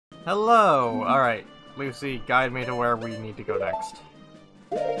Hello! Alright, Lucy, guide me to where we need to go next.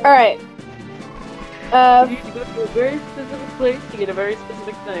 Alright. You need to go to a very specific place to get a very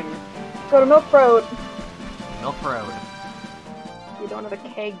specific thing. Go to Milk Road. Milk Road. You don't have a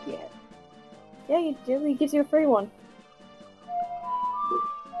keg yet. Yeah, you do. He gives you a free one.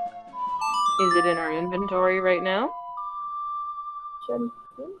 Is it in our inventory right now? Should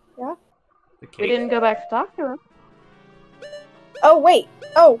yeah. The We cake. didn't go back to talk to him. Oh wait.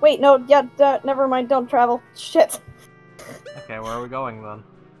 Oh wait. No. Yeah. Never mind. Don't travel. Shit. Okay, where are we going then?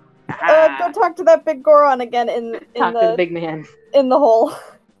 Go talk to that big Goron again in Talk to the big man. in the hole.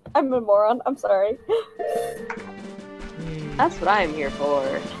 I'm a moron. I'm sorry. That's what I'm here for.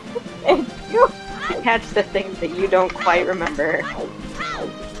 Thank you. Catch the things that you don't quite remember.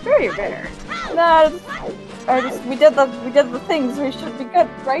 Very rare. Nah, we did the things. We should be good,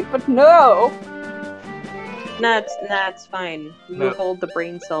 right? But no. Nah, it's fine. You No. hold the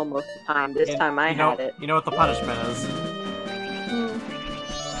brain cell most of the time. This time I had it. You know what the punishment is?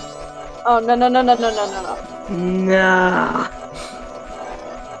 Oh no. No.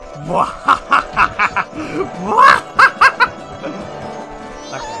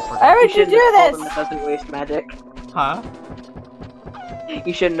 Why would you shouldn't do have this? told him it doesn't waste magic. Huh?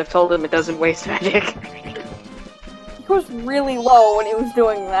 You shouldn't have told him it doesn't waste magic. He was really low when he was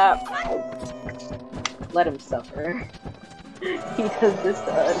doing that. Let him suffer. He does this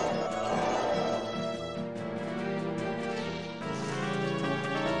to us.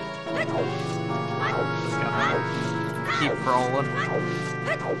 Just gonna keep rolling.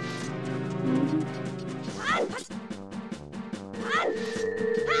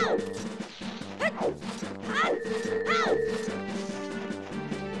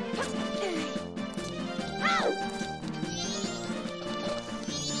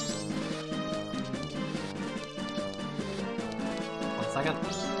 One second.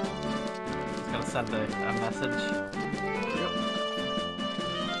 Just gonna send a message.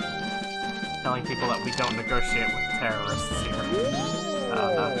 Telling people that we don't negotiate with terrorists here.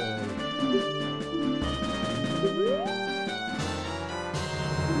 No.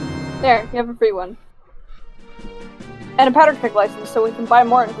 There, you have a free one. And a powder keg license, so we can buy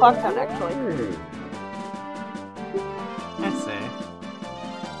more in Clocktown, actually. I see.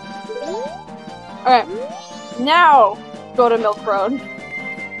 Alright. Now, go to Milk Road.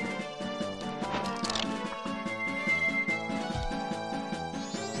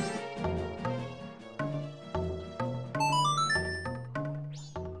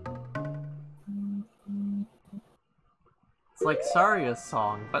 It's like Saria's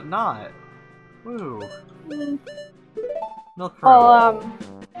song, but not. Woo. Milk Road. Oh,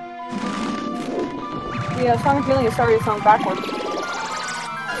 the Song of Healing is sorry song backwards.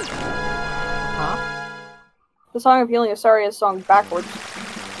 Huh? The Song of Healing is sorry is song backwards.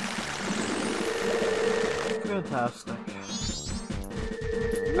 Fantastic.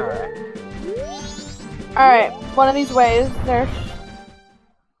 Alright. Alright, one of these ways, there's...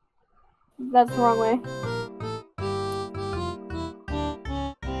 That's the wrong way.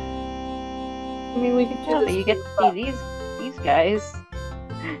 I mean, we could do Yeah, this. but you get to see these guys.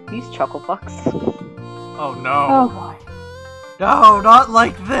 These chuckle fucks. Oh no. Oh boy. No, not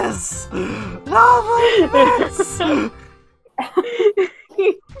like this! Not like this!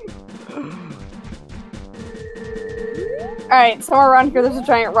 Alright, somewhere around here there's a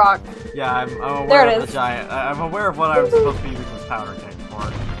giant rock. Yeah, I'm aware There it of is. the giant. I'm aware of what I was supposed to be using this powder keg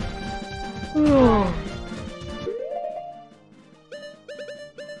for.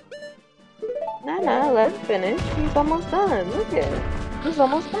 Nah, let him finish. He's almost done. Look at it. He's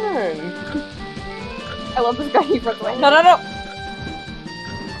almost done. I love this guy, he runs away. No!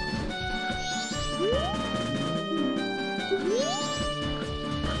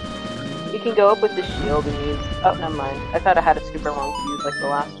 You can go up with the shield and use... Oh, never mind. I thought I had a super long fuse like the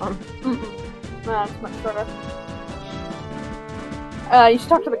last one. No, it's much shorter. You should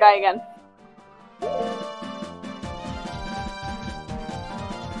talk to the guy again.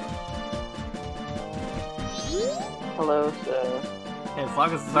 Hello, sir. Hey, as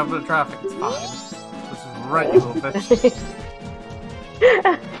long as it's open to traffic, it's fine. This is right, you little bitch.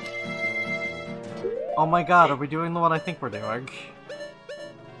 Oh my god, are we doing the one I think we're doing?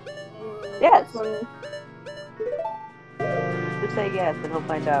 Yes. Just say yes and he'll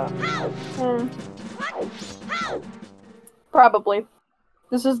find out. Probably.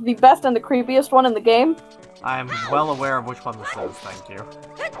 This is the best and the creepiest one in the game. I'm well aware of which one this is, thank you.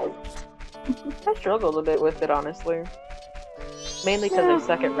 I struggled a bit with it, honestly. Mainly because I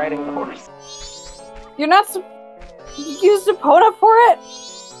suck at riding the horse. You're not you used Epona for it?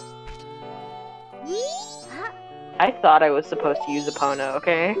 I thought I was supposed to use Epona,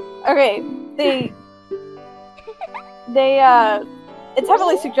 okay? Okay, it's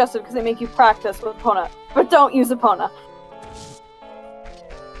heavily suggested because they make you practice with Epona, but don't use Epona.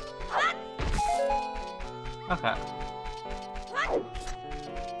 Okay.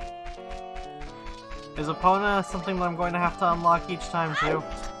 Is Epona something that I'm going to have to unlock each time too?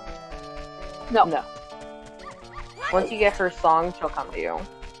 No. No. Once you get her song, she'll come to you.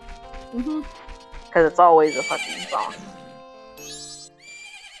 Mm-hmm. Because it's always a fucking song.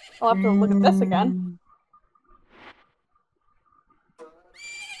 I'll have to look at this again.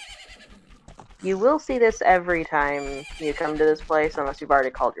 You will see this every time you come to this place, unless you've already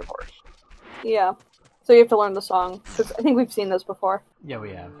called your horse. Yeah. So you have to learn the song, because I think we've seen this before. Yeah,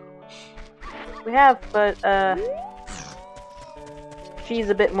 we have. We have, but, she's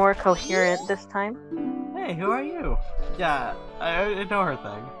a bit more coherent this time. Hey, who are you? Yeah, I know her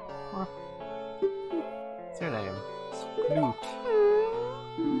thing. What's your name? Snoot.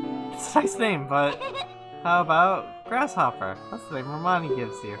 It's a nice name, but how about Grasshopper? That's the name Romani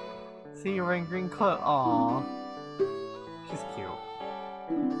gives you. See, you're wearing green clothes. Aww. She's cute.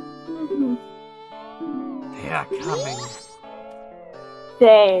 They are coming.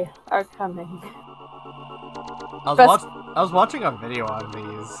 They are coming. I was watching a video on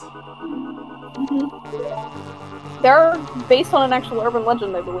these. They're based on an actual urban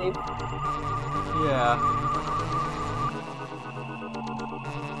legend, I believe. Yeah.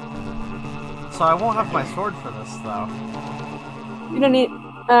 So I won't have my sword for this, though. You don't need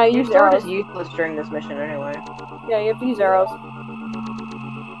Your use sword arrows. is useless during this mission anyway. Yeah, you have to use arrows.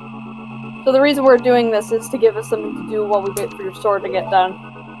 So the reason we're doing this is to give us something to do while we wait for your sword to get done.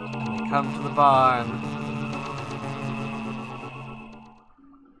 And they come to the barn.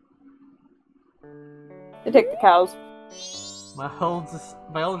 They take the cows. My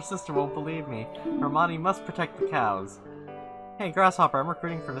older sister won't believe me. Romani must protect the cows. Hey, Grasshopper, I'm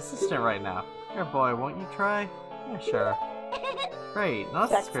recruiting for an assistant right now. Here, boy, won't you try? Yeah, sure. Great, now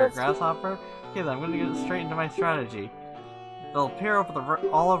that's the spirit, Grasshopper. Okay, then I'm gonna get straight into my strategy. They'll appear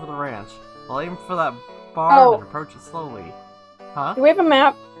all over the ranch. They'll aim for that barn and approach it slowly. Huh? Do we have a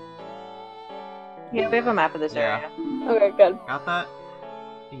map? Yeah, we have a map of this area. Okay, good. Got that?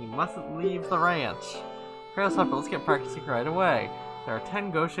 And you mustn't leave the ranch. Grasshopper, let's get practicing right away. There are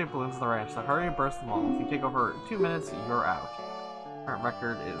 10 ghost-shaped balloons in the ranch, so hurry and burst them all. If you take over 2 minutes, you're out. Current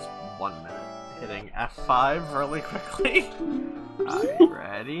record is 1 minute. Hitting F5 really quickly. Alright,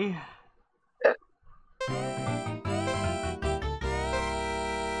 ready?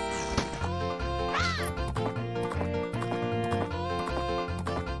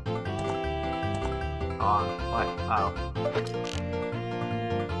 On. What? Oh.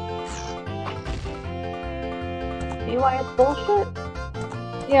 See why it's bullshit?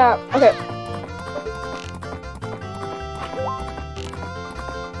 Yeah, okay.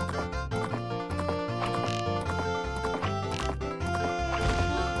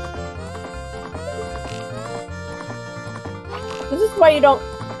 This is why you don't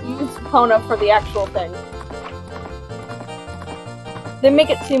use Epona for the actual thing. They make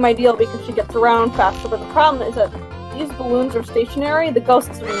it seem ideal because she gets around faster, but the problem is that these balloons are stationary, the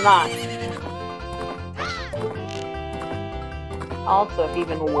ghosts are not. Also, if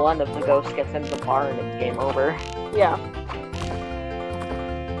even one of the ghosts gets into the barn, it's game over. Yeah.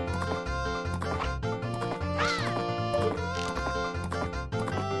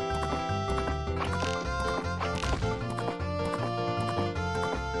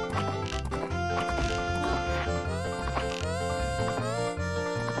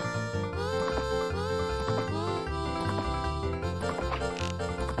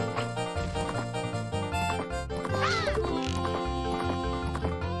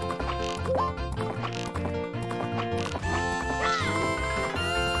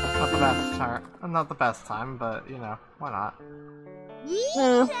 Not the best time, but you know, why not?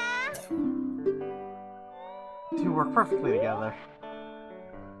 Two work perfectly together.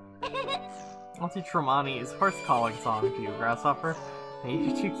 I'll teach Romani's horse calling song to you, Grasshopper, and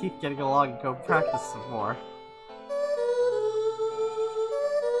you two keep getting along and go practice some more.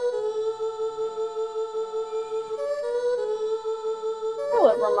 I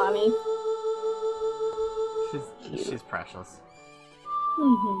love Romani. She's precious.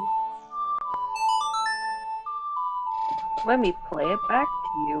 Let me play it back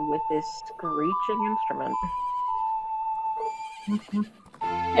to you with this screeching instrument.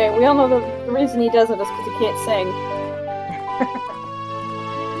 Hey, we all know the reason he does it is because he can't sing.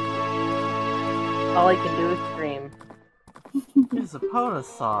 All I can do is scream. It's a Epona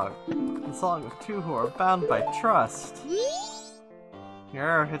song. The song of two who are bound by trust. Your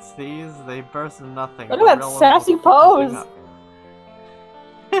arrow hits these, they burst into nothing. Look at that sassy pose!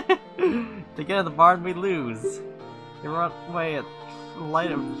 To get in the barn, we lose. You run away at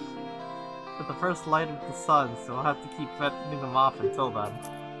the first light of the sun, so we'll have to keep fending them off until then.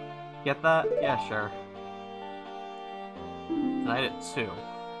 Get that? Yeah, sure. Tonight at 2.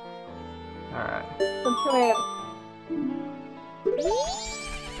 Alright. From 2 a.m.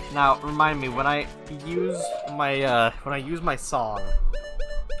 Now, remind me, when I use my song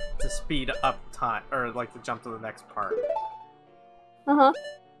to speed up time, or like to jump to the next part,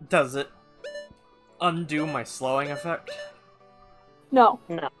 does it undo my slowing effect? No.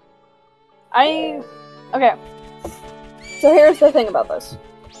 No. Okay. So here's the thing about this.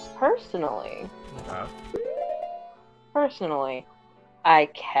 Personally, Okay. I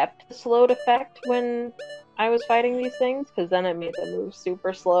kept the slowed effect when I was fighting these things, because then it made them move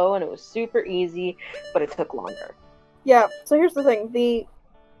super slow, and it was super easy, but it took longer. Yeah, so here's the thing.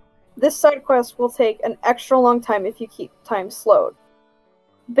 This side quest will take an extra long time if you keep time slowed.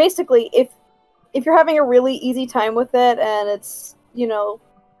 Basically, if you're having a really easy time with it, and it's,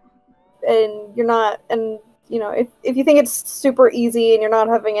 and you're not, and, if you think it's super easy and you're not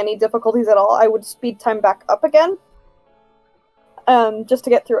having any difficulties at all, I would speed time back up again. Just to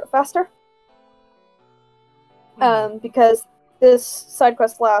get through it faster. Because this side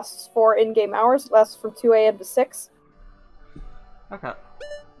quest lasts for in-game hours. It lasts from 2 a.m. to 6. Okay.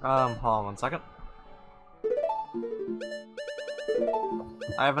 Hold on 1 second.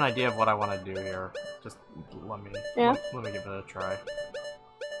 I have an idea of what I want to do here. Just let me give it a try.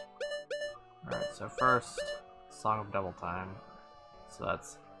 Alright, so first, Song of Double Time. So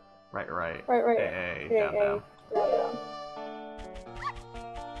that's right, A, down, down.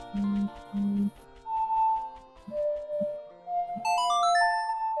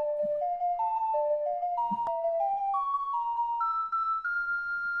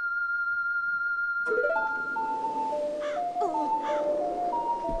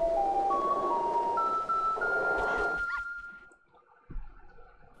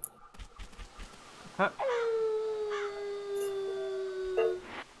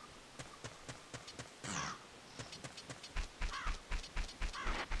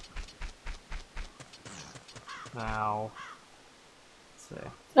 Now, let's see.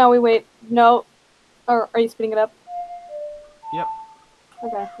 Now we wait. No. Or are you speeding it up? Yep.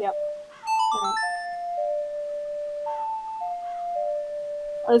 Okay, yep. Alright.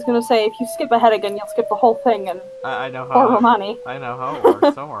 I was gonna say, if you skip ahead again, you'll skip the whole thing, and I know how. Or Romani. I know how it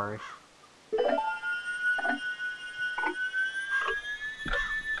works. Don't worry.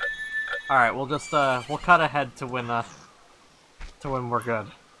 All right, we'll just we'll cut ahead to when we're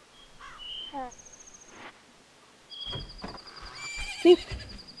good. See?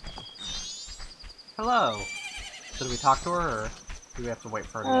 Hello. Did we talk to her, or do we have to wait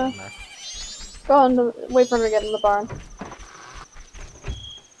for her to get in there? Go on, wait for her to get in the barn.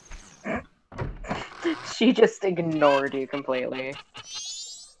 She just ignored you completely.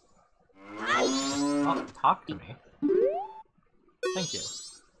 Oh, talk to me. Thank you.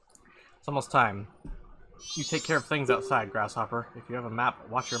 It's almost time. You take care of things outside, Grasshopper. If you have a map,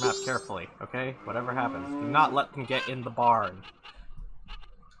 watch your map carefully, okay? Whatever happens, do not let them get in the barn.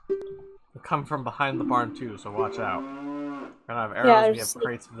 They'll come from behind the barn too, so watch out. We're gonna have arrows, we have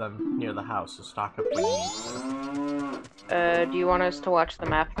crates of them near the house, so stock up when you need to. Do you want us to watch the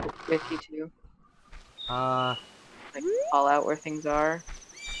map with you too? Like, call out where things are?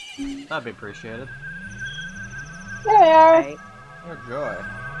 That'd be appreciated. There we are! Right. Oh, joy.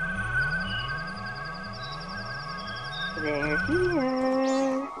 They're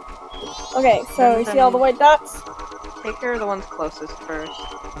here. Okay, so you see all the white dots? Take care of the ones closest first.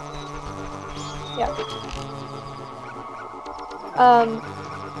 Yeah.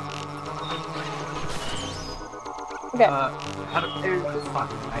 Okay. How do... Fuck,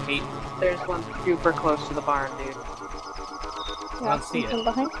 I hate... There's one super close to the barn, dude. I don't see it.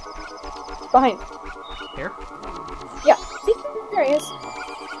 Behind? Behind. Here? Yeah. See? There he is.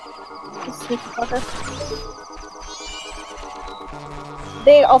 You sneaky fucker.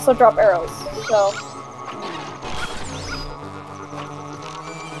 They also drop arrows, so...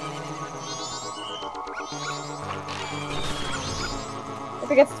 If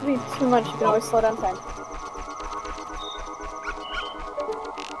it gets to be too much, you can always slow down time.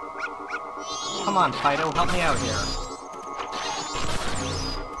 Come on, Fido, help me out here.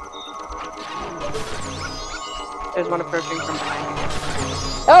 There's one approaching from behind again.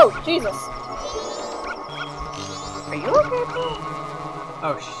 Oh, Jesus! Are you okay, bro?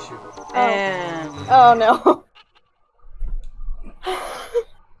 Oh, shoot. And... Oh, no.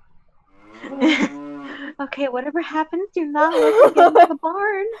 Okay, whatever happens, do not let me get into the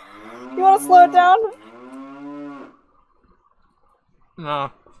barn. You want to slow it down?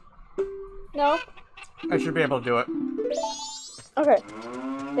 No, No? I should be able to do it. Okay.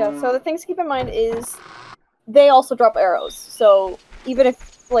 Yeah, so the things to keep in mind is they also drop arrows. So even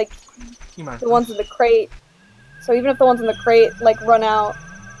if, like, You mind? the ones in the crate... So even if the ones in the crate, like, run out,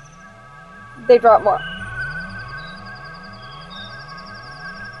 they drop more.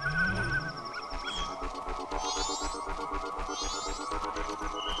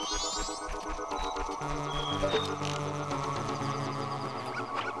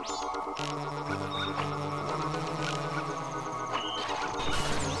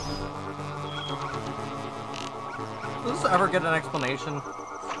 Does this ever get an explanation?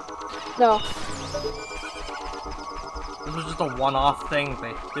 No. This was just a one-off thing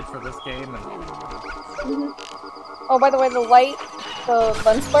they did for this game, and Oh, by the way, the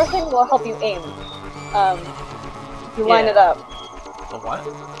lens flare thing will help you aim. If you line it up. the what?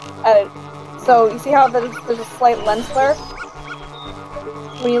 So you see how there's a slight lens flare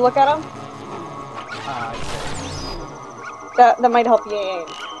when you look at them? I see. That might help you aim.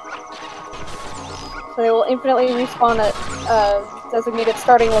 So they will infinitely respawn at designated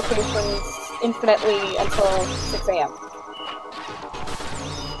starting locations infinitely until 6 a.m.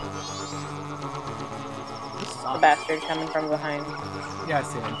 This The sucks. bastard coming from behind. Yeah, I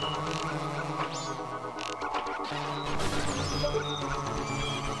see him.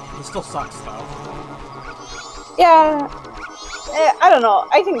 This still sucks, though. Yeah, I don't know.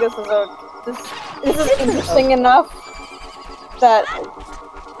 I think this is interesting enough that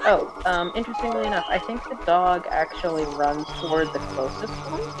Oh, interestingly enough, I think the dog actually runs toward the closest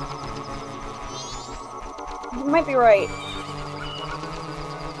one. you might be right.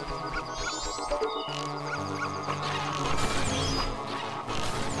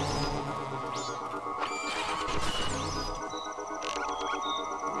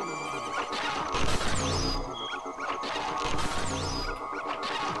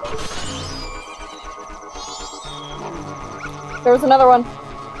 There was another one.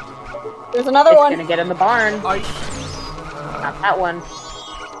 There's another It's one. gonna get in the barn. I... Not that one.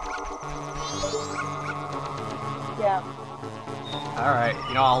 Yeah. Alright,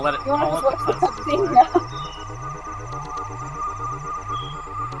 you know, I'll let it... You wanna I'll just let watch the the cutscene cutscene? start.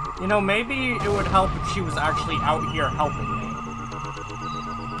 Yeah. You know, maybe it would help if she was actually out here helping me.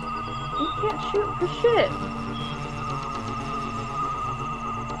 You can't shoot for shit.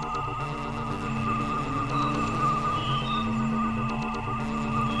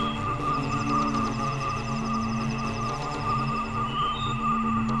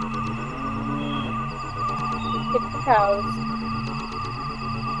 Get the cows.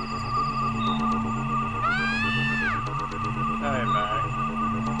 Hey, bye.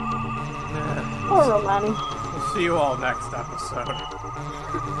 Poor Romani. We'll see you all next episode.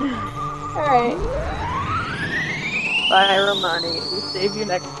 Alright. Bye, Romani. We'll save you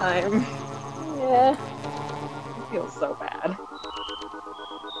next time. Yeah. I feel so bad.